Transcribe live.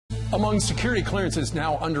Among security clearances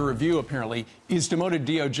now under review, apparently, is demoted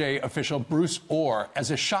DOJ official Bruce Ohr,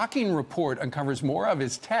 as a shocking report uncovers more of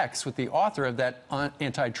his texts with the author of that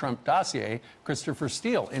anti-Trump dossier, Christopher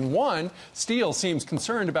Steele. In one, Steele seems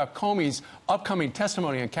concerned about Comey's upcoming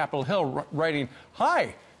testimony on Capitol Hill, writing,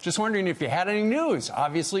 "Hi, just wondering if you had any news.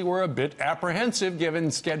 Obviously, we're a bit apprehensive given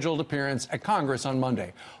scheduled appearance at Congress on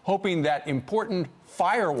Monday, hoping that important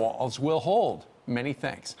firewalls will hold. Many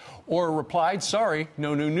thanks." Or replied, "Sorry,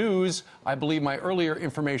 no new news. I believe my earlier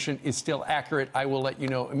information is still accurate. I will let you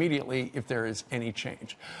know immediately if there is any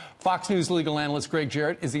change." Fox News legal analyst Gregg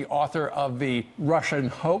Jarrett is the author of The Russian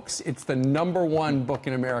Hoax. It's the #1 book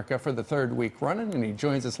in America for the third week running, and he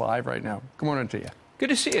joins us live right now. Good morning to you. Good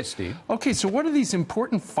to see you, Steve. Okay, so what are these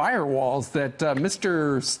important firewalls that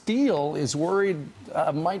Mr. Steele is worried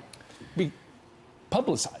might be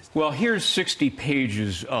publicized? Well, here's 60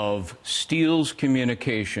 pages of Steele's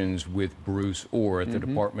communications with Bruce Ohr at the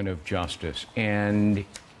Department of Justice, and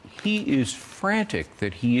he is frantic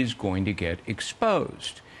that he is going to get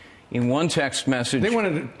exposed. In one text message... They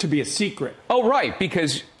wanted it to be a secret. Oh, right,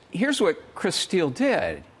 because here's what Chris Steele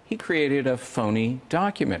did. He created a phony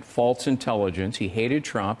document, false intelligence. He hated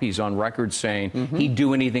Trump. He's on record saying he'd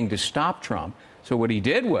do anything to stop Trump. So what he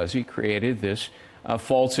did was he created this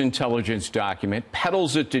false intelligence document,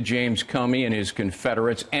 peddles it to James Comey and his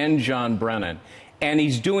Confederates and John Brennan. And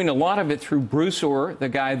he's doing a lot of it through Bruce Ohr, the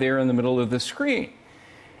guy there in the middle of the screen.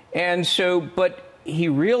 And so, but he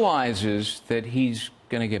realizes that he's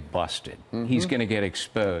going to get busted. He's going to get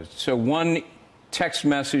exposed. So one text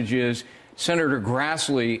message is, Senator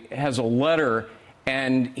Grassley has a letter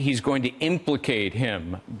and he's going to implicate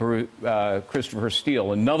him, Christopher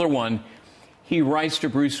Steele. Another one, he writes to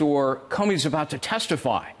Bruce Ohr, Comey's about to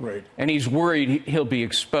testify, right, and he's worried he'll be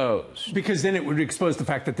exposed. Because then it would expose the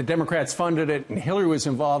fact that the Democrats funded it and Hillary was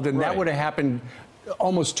involved, and that would have happened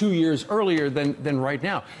almost 2 years earlier than right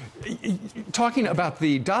now. Talking about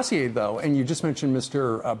the dossier, though, and you just mentioned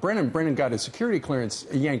Mr. Brennan. Brennan got his security clearance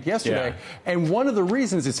yanked yesterday. Yeah. And one of the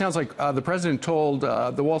reasons, it sounds like the president told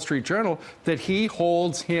the Wall Street Journal that he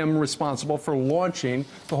holds him responsible for launching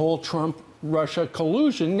the whole Trump-Russia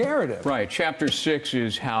collusion narrative. Right. Chapter 6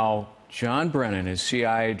 is how John Brennan, as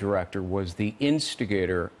CIA director, was the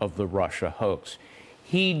instigator of the Russia hoax.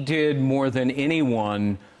 He did more than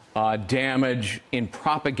anyone damage in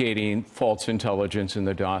propagating false intelligence in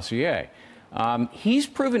the dossier. He's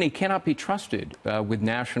proven he cannot be trusted with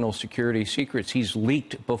national security secrets. He's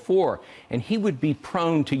leaked before, and he would be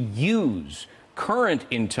prone to use current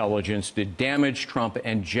intelligence to damage Trump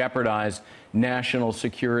and jeopardize national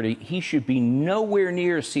security. He should be nowhere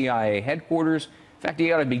near CIA headquarters. In fact,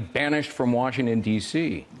 he ought to be banished from Washington,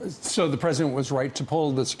 D.C. So the president was right to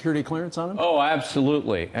pull the security clearance on him? Oh,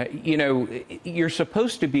 absolutely. You know, you're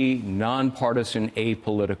supposed to be nonpartisan,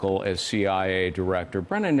 apolitical as CIA director.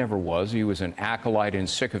 Brennan never was. He was an acolyte and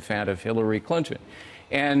sycophant of Hillary Clinton.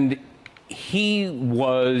 And he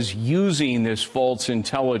was using this false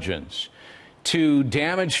intelligence to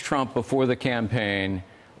damage Trump before the campaign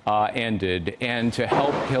ended, and to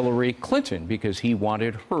help Hillary Clinton because he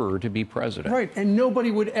wanted her to be president. Right, and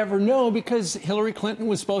nobody would ever know because Hillary Clinton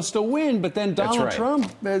was supposed to win, but then Donald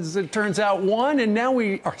Trump, as it turns out, won, and now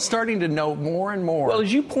we are starting to know more and more. Well,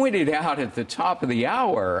 as you pointed out at the top of the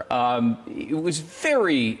hour, it was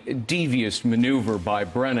very devious maneuver by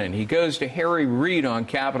Brennan. He goes to Harry Reid on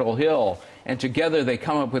Capitol Hill, and together they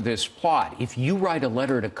come up with this plot. If you write a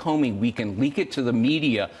letter to Comey, we can leak it to the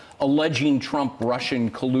media alleging Trump-Russian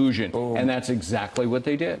collusion. Boom. And that's exactly what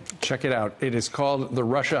they did. Check it out. It is called The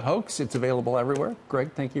Russia Hoax. It's available everywhere.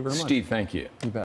 Greg, thank you very much. Steve, thank you. You bet.